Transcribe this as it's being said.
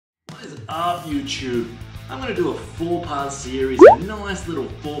is up, YouTube? I'm going to do a 4-part series, a nice little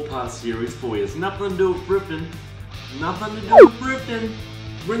 4-part series for you. It's nothing to do with thrifting, nothing to do with thrifting.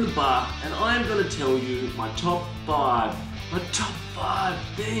 We're in the bar and I am going to tell you my top 5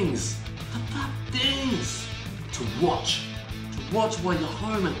 things, to watch while you're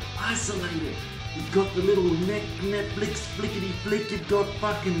home and isolated. You've got the little Netflix flickety flick, you've got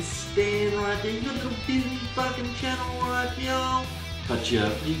fucking Stan right there, you've got a little Disney fucking channel right, yo. But you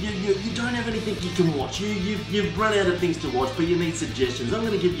don't have anything you can watch. You've run out of things to watch, but you need suggestions. I'm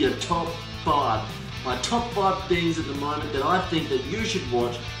going to give you a top 5. My top 5 things at the moment that I think that you should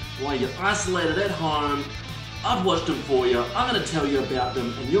watch while you're isolated at home. I've watched them for you. I'm going to tell you about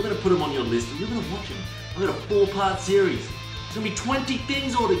them, and you're going to put them on your list, and you're going to watch them. I've got a 4-part series. It's going to be 20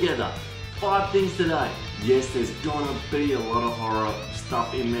 things altogether. 5 things today. Yes, there's going to be a lot of horror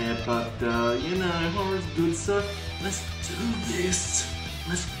stuff in there, but you know, horror's good, so let's do this.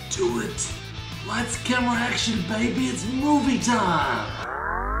 Let's do it. Lights, camera, action, baby. It's movie time.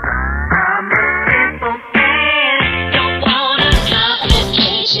 Don't wanna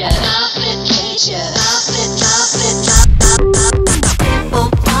complication.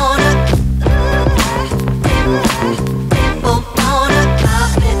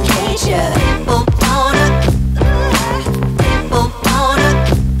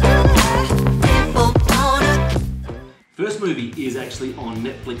 First movie is actually on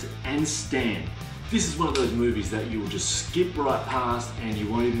Netflix and Stan. This is one of those movies that you will just skip right past and you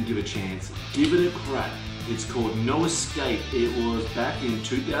won't even give a chance. Give it a crack. It's called No Escape. It was back in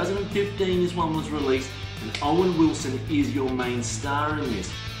 2015 this one was released, and Owen Wilson is your main star in this.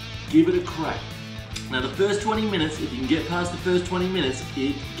 Give it a crack. Now the first 20 minutes, if you can get past the first 20 minutes,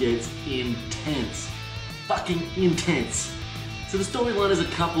 it gets intense. Fucking intense. So the storyline is a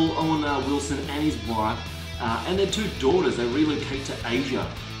couple, Owen Wilson and his wife, and their 2 daughters. They relocate to Asia,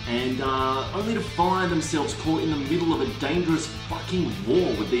 and only to find themselves caught in the middle of a dangerous fucking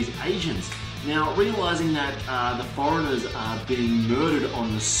war with these Asians. Now, realizing that the foreigners are being murdered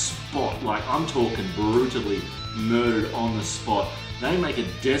on the spot, like I'm talking brutally murdered on the spot, they make a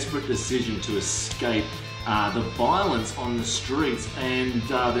desperate decision to escape the violence on the streets and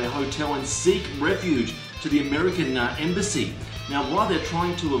their hotel and seek refuge to the American embassy. Now, while they're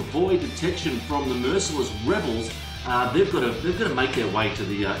trying to avoid detection from the merciless rebels, they've got to make their way to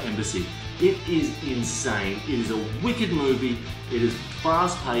the embassy. It is insane. It is a wicked movie. It is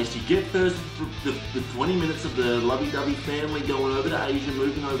fast-paced. You get first the 20 minutes of the lovey-dovey family going over to Asia,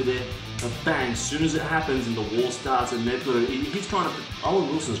 moving over there. But bang! As soon as it happens and the war starts, and they've got to, Owen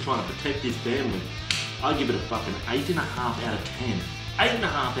Wilson's trying to protect his family. I give it a fucking 8.5 out of 10. 8.5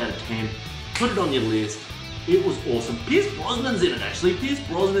 out of 10. Put it on your list. It was awesome. Pierce Brosnan's in it, actually. Pierce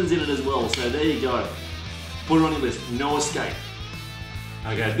Brosnan's in it as well, so there you go. Put it on your list. No Escape.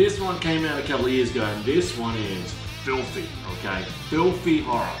 Okay, this one came out a couple of years ago, and this one is filthy, okay? Filthy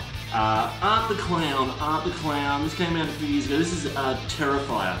horror. Art the Clown. This came out a few years ago. This is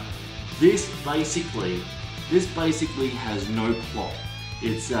Terrifier. This basically has no plot.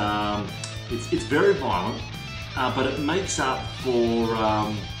 It's very violent, but it makes up for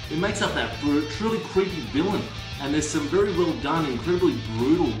that truly creepy villain. And there's some very well done, incredibly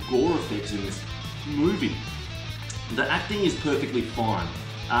brutal gore effects in this movie. The acting is perfectly fine.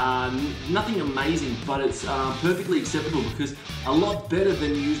 Nothing amazing, but it's perfectly acceptable, because a lot better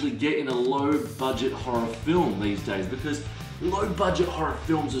than you usually get in a low-budget horror film these days, because low-budget horror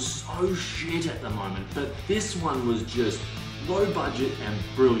films are so shit at the moment. But this one was just low-budget and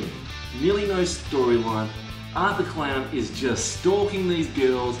brilliant. Nearly no storyline. Art the Clown is just stalking these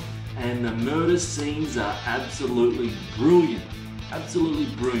girls, and the murder scenes are absolutely brilliant. Absolutely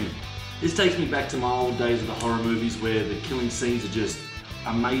brilliant. This takes me back to my old days of the horror movies, where the killing scenes are just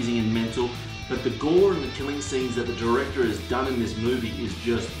amazing and mental, but the gore and the killing scenes that the director has done in this movie is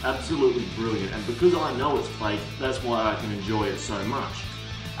just absolutely brilliant, and because I know it's fake, that's why I can enjoy it so much.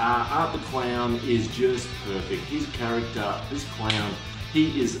 Art the Clown is just perfect. His character, this clown,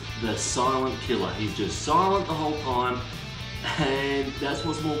 he is the silent killer. He's just silent the whole time, and that's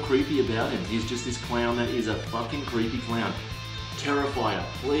what's more creepy about him. He's just this clown that is a fucking creepy clown. Terrifier,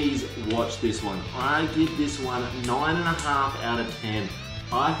 please watch this one. I give this one 9.5 out of 10.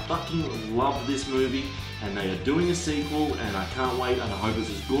 I fucking love this movie, and they are doing a sequel, and I can't wait, and I hope it's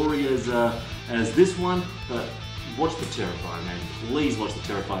as gory as this one. But watch the Terrifier, man. Please watch the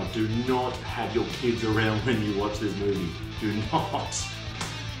Terrifier. Do not have your kids around when you watch this movie. Do not.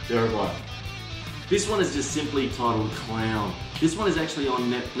 Terrifier. This one is just simply titled Clown. This one is actually on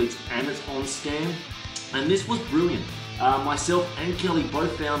Netflix and it's on Stan, and this was brilliant. Myself and Kelly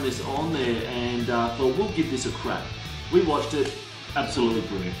both found this on there and thought we'll give this a crack. We watched it, absolutely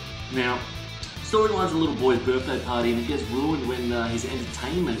brilliant. Now, storyline's a little boy's birthday party, and it gets ruined when his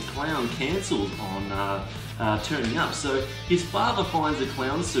entertainment clown cancels on turning up. So his father finds a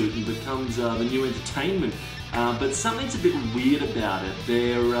clown suit and becomes the new entertainment. But something's a bit weird about it.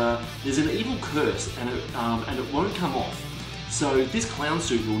 There's an evil curse, and it won't come off. So this clown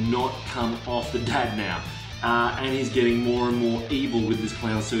suit will not come off the dad now, and he's getting more and more evil with this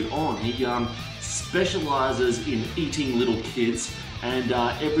clown suit on. He specializes in eating little kids, and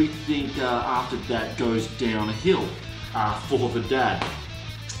everything after that goes downhill for the dad.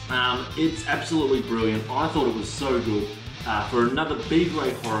 It's absolutely brilliant. I thought it was so good. For another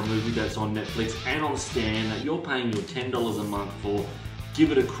B-grade horror movie that's on Netflix and on Stan that you're paying your $10 a month for,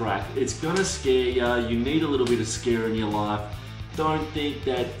 give it a crack. It's gonna scare you. You need a little bit of scare in your life. Don't think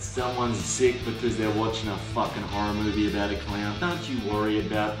that someone's sick because they're watching a fucking horror movie about a clown. Don't you worry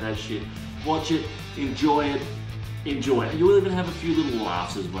about that shit. Watch it, enjoy it, enjoy it. You'll even have a few little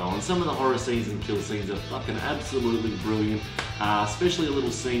laughs as well. And some of the horror scenes and kill scenes are fucking absolutely brilliant. Especially a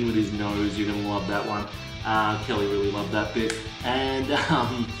little scene with his nose. You're gonna love that one. Kelly really loved that bit, and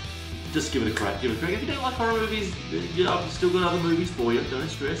just give it a crack, give it a crack. If you don't like horror movies, I've still got other movies for you. Don't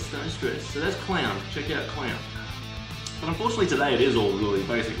stress, don't stress. So that's Clown. Check out Clown. But unfortunately today it is all really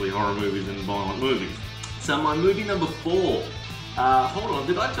basically horror movies and violent movies. So my movie number 4. Hold on,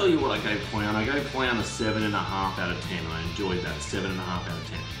 did I tell you what I gave Clown? I gave Clown a 7.5 out of 10. I enjoyed that, 7.5 out of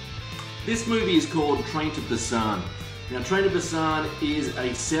 10. This movie is called Train to Busan. Now, Train to Busan is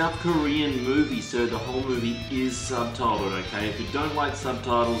a South Korean movie, so the whole movie is subtitled, okay? If you don't like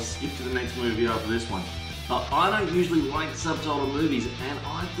subtitles, skip to the next movie after this one. But I don't usually like subtitled movies, and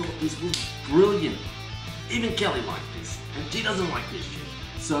I thought this was brilliant. Even Kelly liked this, and she doesn't like this shit.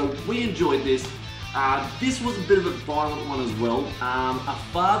 So we enjoyed this. This was a bit of a violent one as well. A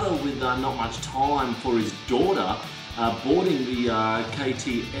father with not much time for his daughter boarding the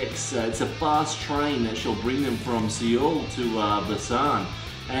KTX. It's a fast train that shall bring them from Seoul to Busan.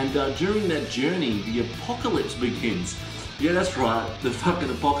 And during that journey, the apocalypse begins. Yeah, that's right, the fucking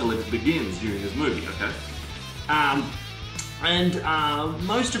apocalypse begins during this movie, okay?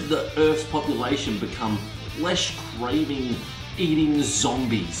 Most of the Earth's population become flesh-craving, eating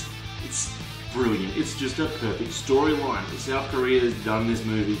zombies. It's brilliant. It's just a perfect storyline. South Korea has done this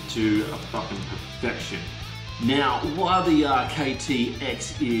movie to a fucking perfection. Now, while the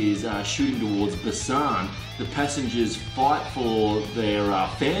KTX is shooting towards Busan, the passengers fight for their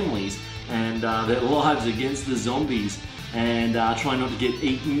families and their lives against the zombies, and try not to get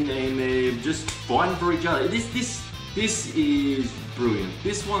eaten, and they're just fighting for each other. This is brilliant.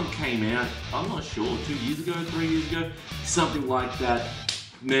 This one came out, I'm not sure, 2 years ago, 3 years ago, something like that.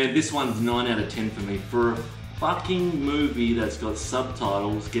 Man, this one's 9 out of 10 for me. For a fucking movie that's got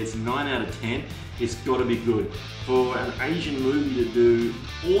subtitles, gets 9 out of 10, it's gotta be good. For an Asian movie to do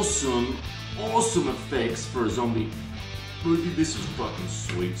awesome effects for a zombie movie, this is fucking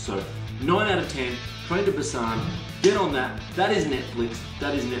sweet. So 9 out of 10, Train to Busan, get on that. That is Netflix,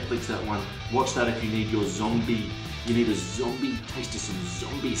 that one. Watch that if you need your zombie, taste of some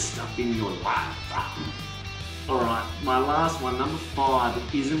zombie stuff in your life. Alright, my last one, number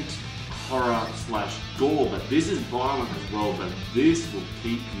 5, isn't horror/gore, but this is violent as well, but this will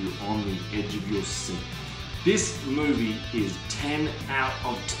keep you on the edge of your seat. This movie is 10 out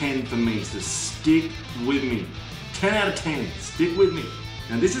of 10 for me, so stick with me. 10 out of 10, stick with me.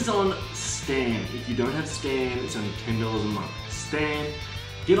 Now this is on Stan. If you don't have Stan, it's only $10 a month. Stan,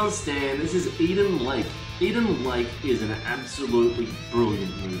 get on Stan. This is Eden Lake. Eden Lake is an absolutely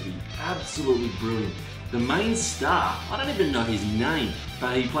brilliant movie, absolutely brilliant. The main star, I don't even know his name,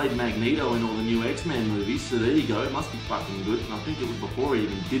 but he played Magneto in all the new X-Men movies, so there you go, it must be fucking good. And I think it was before he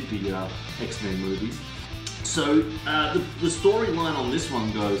even did the X-Men movies. So the storyline on this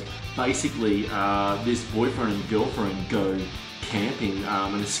one goes, basically this boyfriend and girlfriend go camping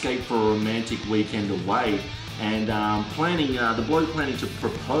and escape for a romantic weekend away, and the bloke planning to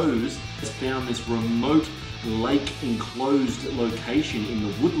propose has found this remote lake enclosed location in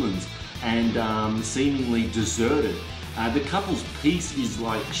the woodlands, and seemingly deserted. The couple's peace is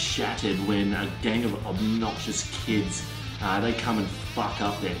like shattered when a gang of obnoxious kids, they come and fuck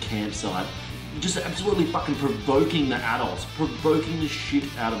up their campsite, just absolutely fucking provoking the adults, provoking the shit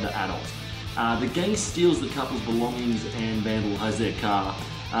out of the adults. The gang steals the couple's belongings and vandalizes their car,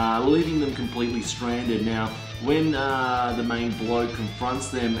 leaving them completely stranded. Now, when the main bloke confronts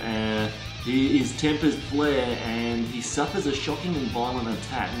them, his tempers flare and he suffers a shocking and violent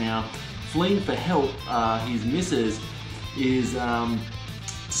attack. Now, fleeing for help, his missus is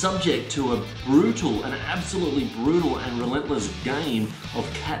subject to an absolutely brutal and relentless game of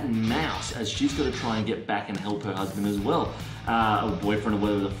cat and mouse, as she's got to try and get back and help her husband as well. or boyfriend, or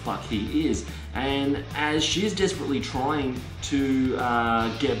whatever the fuck he is. And as she is desperately trying to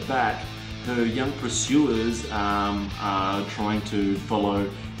get back, her young pursuers are trying to follow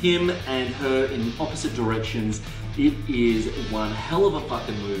him and her in opposite directions. It is one hell of a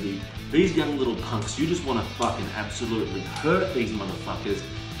fucking movie. These young little punks, you just want to fucking absolutely hurt these motherfuckers,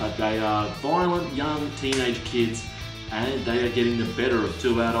 but they are violent young teenage kids and they are getting the better of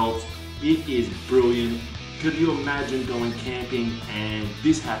two adults. It is brilliant. Could you imagine going camping and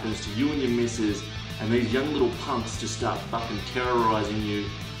this happens to you and your missus and these young little punks just start fucking terrorizing you?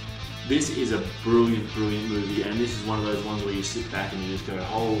 This is a brilliant, brilliant movie, and this is one of those ones where you sit back and you just go,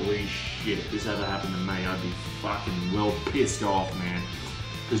 holy shit, if this ever happened to me, I'd be fucking well pissed off, man.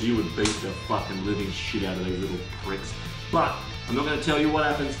 Because you would beat the fucking living shit out of these little pricks. But I'm not going to tell you what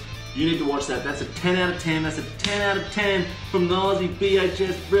happens. You need to watch that. That's a 10 out of 10. That's a 10 out of 10 from the Aussie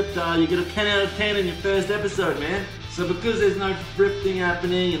VHS Thrifter. You get a 10 out of 10 in your first episode, man. So because there's no thrifting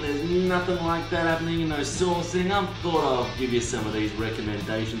happening and there's nothing like that happening and no sourcing, I thought I'll give you some of these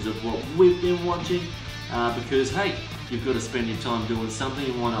recommendations of what we've been watching. Because hey, you've got to spend your time doing something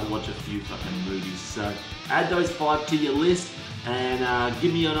and why not watch a few fucking movies. So add those 5 to your list and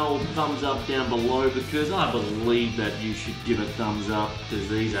give me an old thumbs up down below, because I believe that you should give a thumbs up because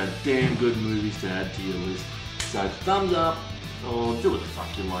these are damn good movies to add to your list. So thumbs up, or do what the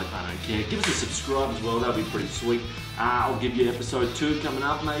fuck you like, I don't care. Give us a subscribe as well, that'll be pretty sweet. I'll give you episode 2 coming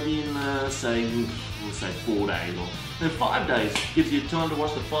up maybe in we'll say 4 days, or in 5 days. Gives you time to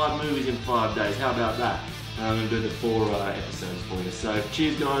watch the 5 movies in 5 days. How about that? I'm going to do the 4 episodes for you. So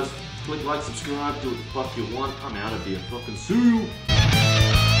cheers guys, click like, subscribe, do what the fuck you want. I'm out of here. Fucking see you.